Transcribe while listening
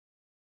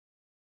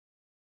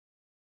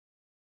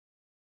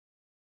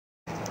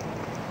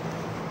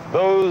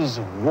Those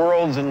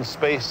worlds in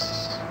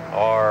space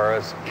are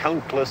as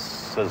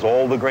countless as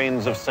all the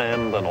grains of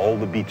sand on all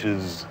the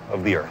beaches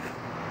of the Earth.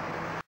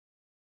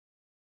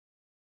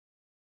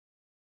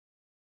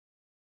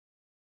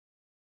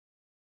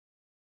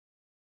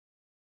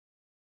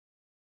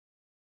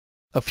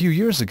 A few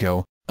years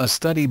ago, a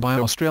study by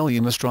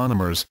Australian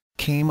astronomers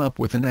came up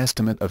with an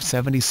estimate of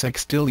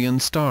 76 sextillion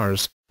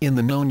stars in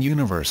the known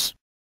universe.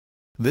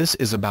 This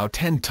is about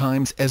 10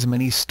 times as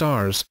many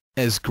stars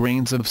as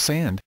grains of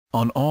sand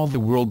on all the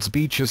world's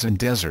beaches and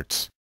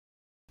deserts.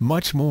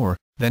 Much more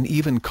than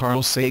even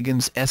Carl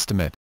Sagan's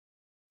estimate.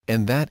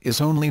 And that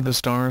is only the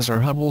stars our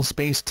Hubble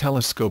Space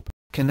Telescope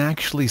can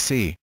actually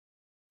see.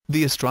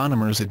 The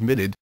astronomers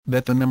admitted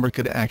that the number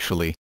could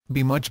actually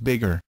be much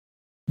bigger.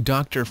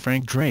 Dr.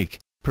 Frank Drake,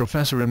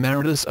 Professor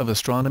Emeritus of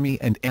Astronomy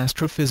and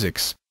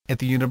Astrophysics at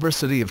the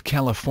University of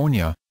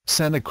California,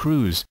 Santa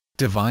Cruz,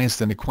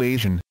 devised an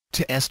equation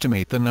to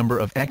estimate the number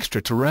of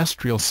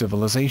extraterrestrial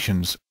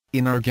civilizations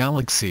in our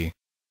galaxy.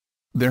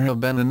 There have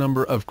been a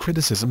number of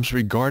criticisms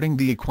regarding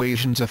the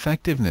equation's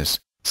effectiveness,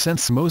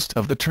 since most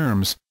of the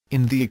terms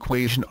in the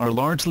equation are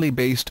largely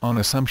based on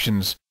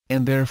assumptions,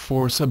 and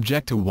therefore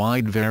subject to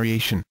wide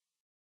variation.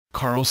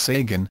 Carl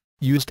Sagan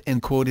used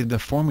and quoted the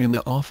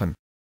formula often.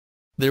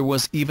 There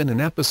was even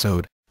an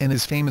episode in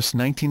his famous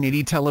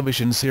 1980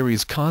 television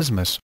series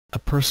Cosmos, A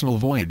Personal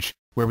Voyage,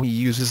 where he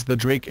uses the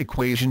Drake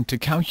equation to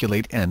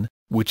calculate n,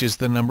 which is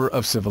the number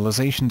of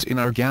civilizations in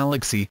our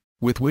galaxy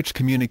with which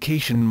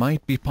communication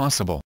might be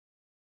possible.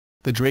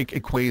 The Drake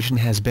equation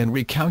has been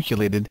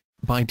recalculated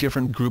by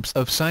different groups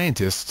of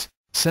scientists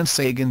since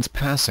Sagan's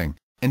passing,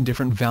 and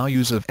different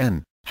values of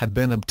n have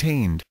been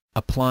obtained,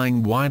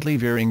 applying widely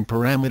varying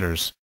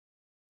parameters.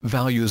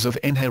 Values of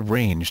n have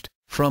ranged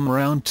from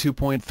around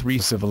 2.3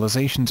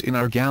 civilizations in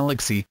our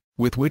galaxy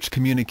with which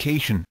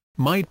communication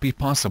might be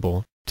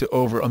possible, to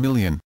over a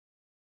million.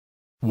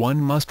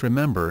 One must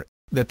remember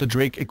that the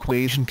Drake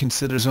equation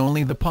considers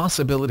only the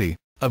possibility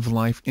of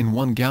life in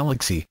one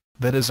galaxy,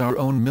 that is our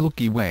own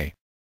Milky Way.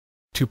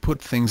 To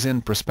put things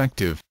in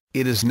perspective,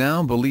 it is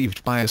now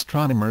believed by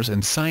astronomers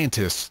and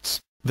scientists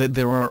that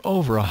there are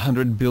over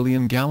 100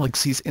 billion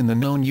galaxies in the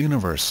known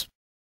universe.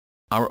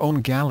 Our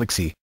own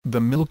galaxy, the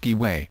Milky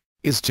Way,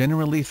 is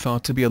generally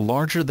thought to be a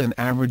larger than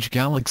average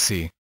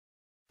galaxy.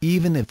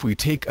 Even if we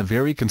take a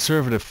very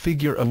conservative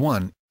figure of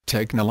one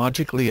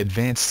technologically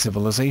advanced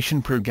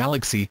civilization per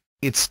galaxy,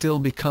 it still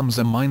becomes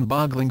a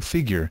mind-boggling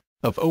figure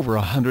of over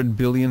 100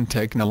 billion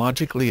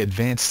technologically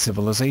advanced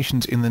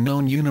civilizations in the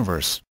known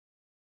universe.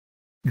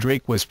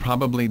 Drake was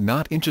probably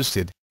not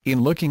interested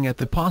in looking at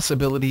the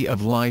possibility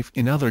of life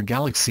in other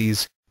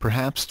galaxies,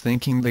 perhaps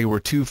thinking they were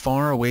too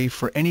far away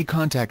for any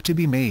contact to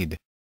be made.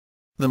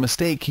 The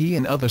mistake he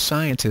and other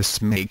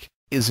scientists make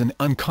is in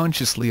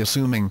unconsciously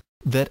assuming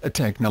that a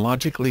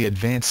technologically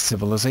advanced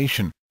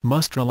civilization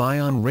must rely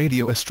on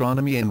radio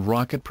astronomy and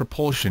rocket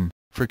propulsion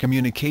for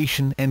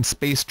communication and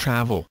space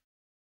travel.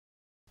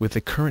 With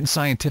the current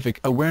scientific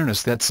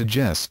awareness that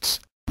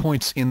suggests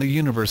points in the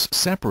universe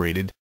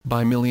separated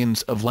by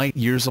millions of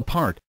light-years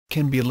apart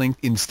can be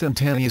linked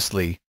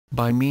instantaneously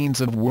by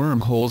means of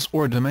wormholes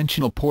or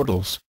dimensional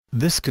portals,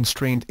 this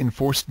constraint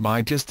enforced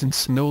by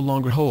distance no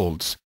longer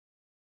holds.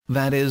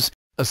 That is,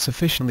 a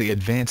sufficiently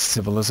advanced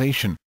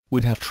civilization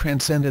would have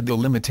transcended the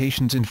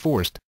limitations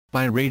enforced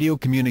by radio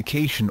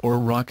communication or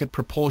rocket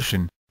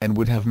propulsion, and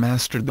would have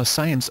mastered the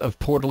science of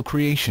portal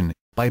creation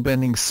by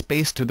bending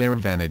space to their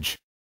advantage.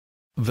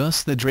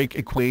 Thus the Drake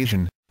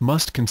equation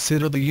must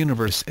consider the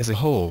universe as a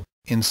whole,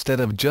 instead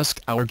of just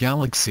our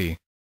galaxy.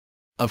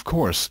 Of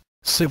course,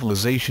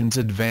 civilizations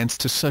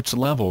advanced to such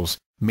levels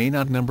may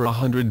not number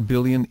 100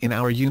 billion in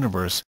our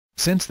universe,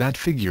 since that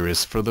figure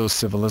is for those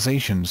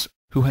civilizations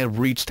who have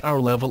reached our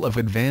level of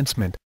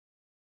advancement.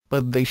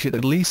 But they should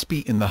at least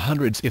be in the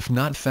hundreds if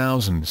not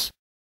thousands.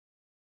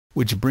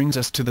 Which brings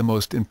us to the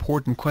most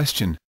important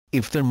question: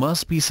 if there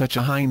must be such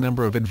a high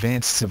number of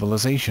advanced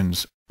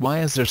civilizations, why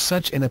is there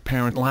such an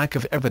apparent lack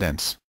of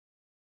evidence?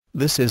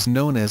 This is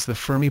known as the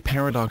Fermi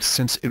Paradox,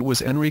 since it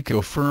was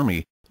Enrico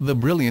Fermi, the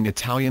brilliant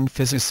Italian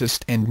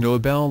physicist and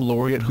Nobel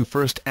laureate, who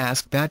first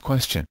asked that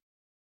question.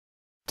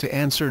 To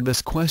answer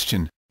this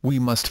question, we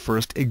must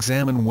first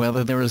examine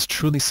whether there is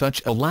truly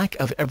such a lack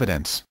of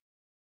evidence.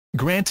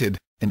 Granted,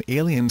 an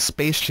alien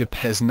spaceship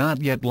has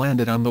not yet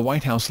landed on the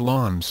White House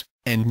lawns,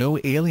 and no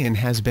alien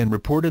has been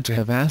reported to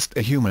have asked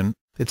a human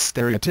that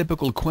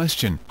stereotypical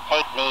question,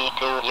 "Take me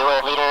to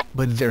your leader."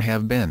 But there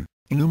have been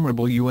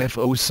innumerable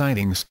UFO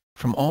sightings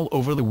from all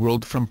over the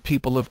world from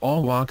people of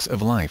all walks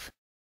of life.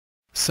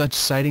 Such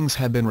sightings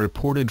have been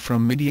reported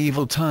from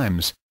medieval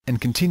times, and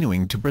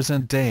continuing to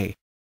present day.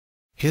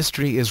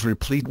 History is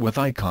replete with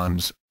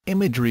icons,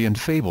 imagery and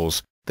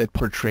fables that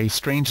portray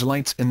strange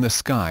lights in the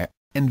sky,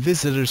 and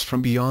visitors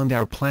from beyond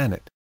our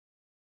planet.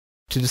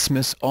 To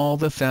dismiss all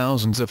the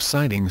thousands of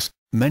sightings,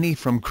 many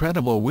from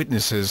credible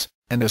witnesses,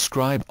 and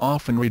ascribe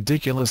often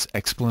ridiculous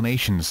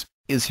explanations,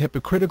 is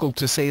hypocritical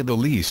to say the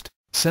least,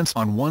 since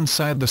on one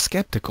side the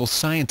skeptical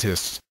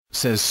scientists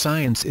says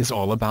science is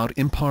all about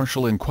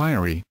impartial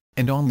inquiry,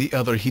 and on the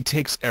other he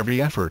takes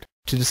every effort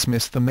to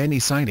dismiss the many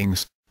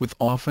sightings, with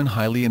often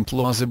highly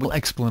implausible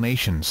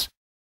explanations.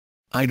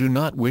 I do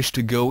not wish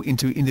to go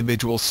into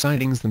individual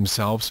sightings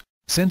themselves,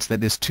 since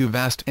that is too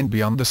vast and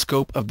beyond the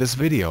scope of this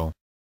video.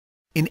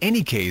 In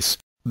any case,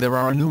 there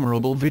are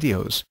innumerable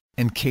videos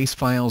and case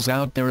files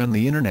out there on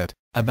the internet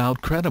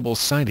about credible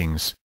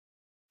sightings.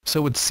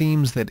 So it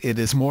seems that it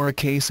is more a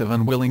case of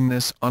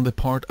unwillingness on the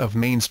part of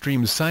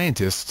mainstream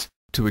scientists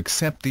to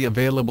accept the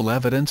available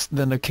evidence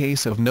than a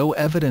case of no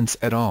evidence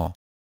at all.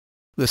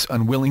 This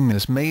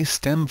unwillingness may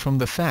stem from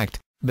the fact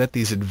that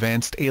these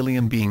advanced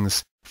alien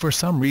beings, for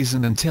some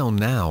reason until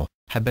now,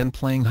 have been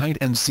playing hide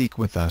and seek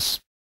with us.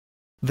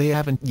 They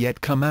haven't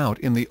yet come out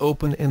in the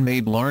open and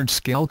made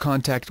large-scale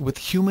contact with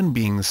human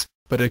beings,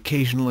 but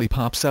occasionally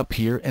pops up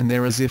here and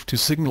there as if to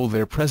signal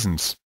their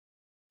presence.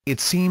 It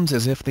seems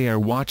as if they are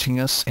watching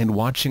us and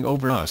watching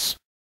over us.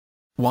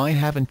 Why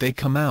haven't they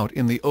come out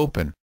in the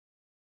open?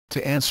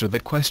 To answer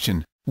that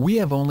question, we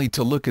have only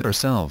to look at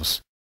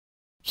ourselves.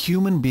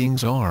 Human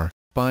beings are,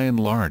 by and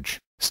large,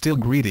 still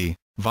greedy,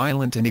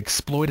 violent and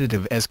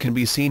exploitative, as can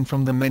be seen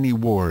from the many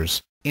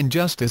wars,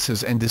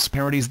 injustices and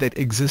disparities that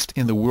exist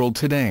in the world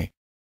today.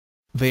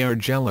 They are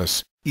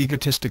jealous,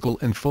 egotistical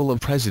and full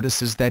of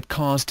prejudices that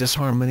cause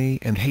disharmony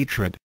and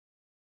hatred.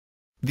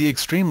 The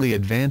extremely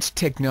advanced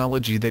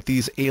technology that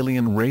these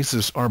alien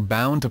races are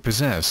bound to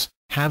possess,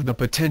 have the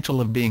potential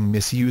of being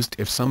misused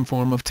if some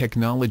form of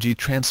technology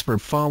transfer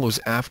follows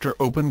after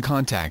open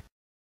contact.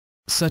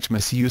 Such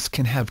misuse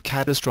can have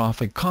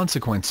catastrophic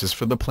consequences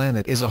for the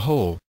planet as a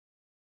whole.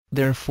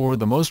 Therefore,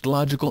 the most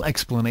logical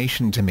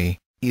explanation to me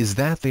is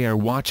that they are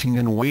watching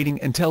and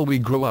waiting until we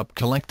grow up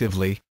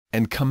collectively,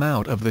 and come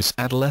out of this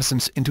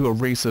adolescence into a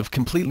race of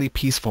completely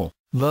peaceful,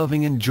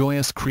 loving and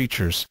joyous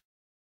creatures.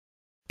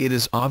 It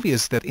is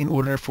obvious that in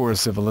order for a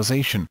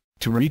civilization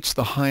to reach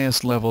the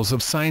highest levels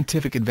of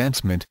scientific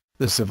advancement,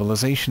 the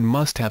civilization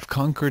must have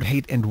conquered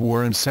hate and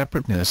war and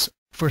separateness,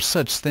 for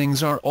such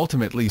things are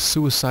ultimately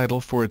suicidal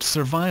for its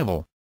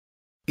survival.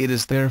 It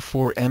is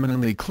therefore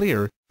eminently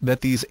clear that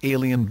these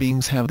alien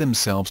beings have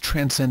themselves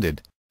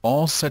transcended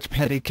all such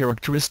petty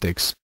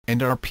characteristics,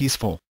 and are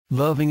peaceful,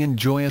 loving and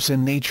joyous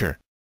in nature.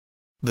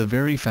 The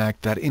very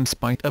fact that in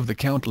spite of the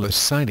countless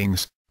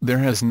sightings, there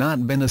has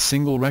not been a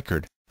single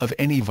record of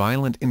any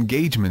violent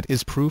engagement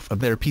is proof of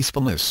their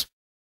peacefulness.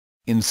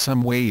 In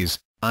some ways,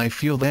 I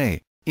feel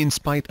they, in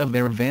spite of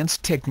their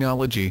advanced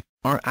technology,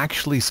 are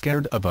actually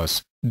scared of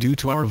us, due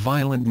to our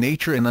violent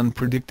nature and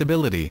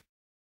unpredictability.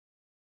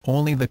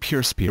 Only the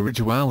pure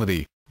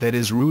spirituality, that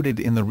is rooted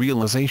in the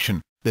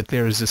realization that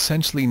there is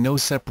essentially no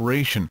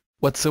separation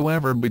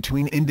whatsoever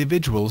between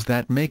individuals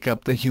that make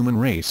up the human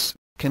race,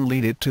 can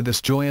lead it to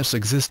this joyous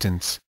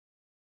existence.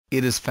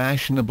 It is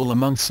fashionable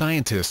among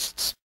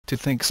scientists to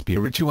think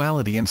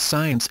spirituality and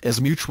science as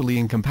mutually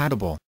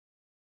incompatible.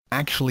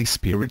 Actually,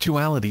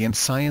 spirituality and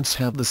science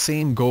have the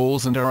same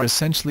goals and are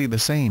essentially the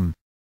same.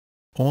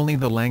 Only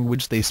the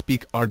language they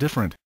speak are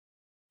different.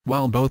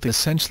 While both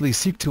essentially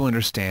seek to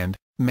understand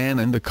man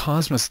and the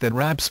cosmos that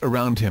wraps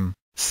around him,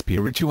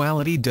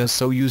 spirituality does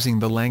so using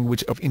the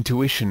language of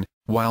intuition,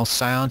 while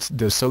science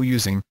does so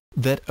using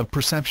that of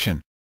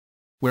perception.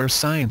 Where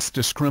science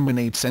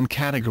discriminates and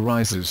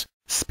categorizes,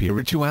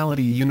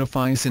 spirituality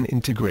unifies and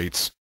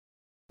integrates.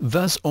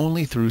 Thus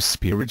only through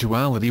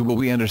spirituality will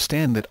we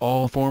understand that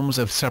all forms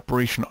of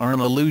separation are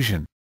an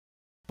illusion.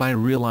 By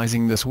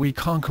realizing this, we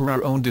conquer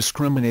our own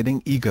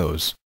discriminating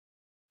egos.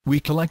 We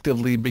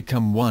collectively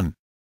become one.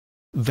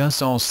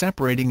 Thus all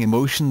separating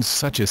emotions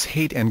such as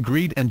hate and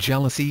greed and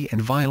jealousy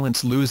and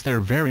violence lose their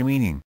very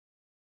meaning.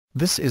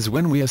 This is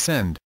when we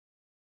ascend.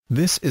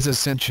 This is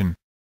ascension.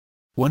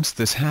 Once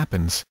this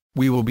happens,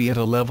 we will be at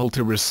a level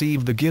to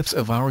receive the gifts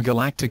of our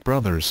galactic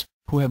brothers,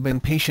 who have been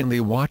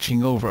patiently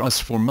watching over us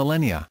for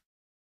millennia.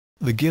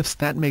 The gifts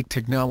that make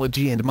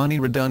technology and money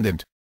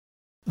redundant.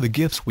 The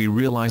gifts we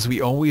realize we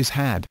always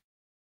had,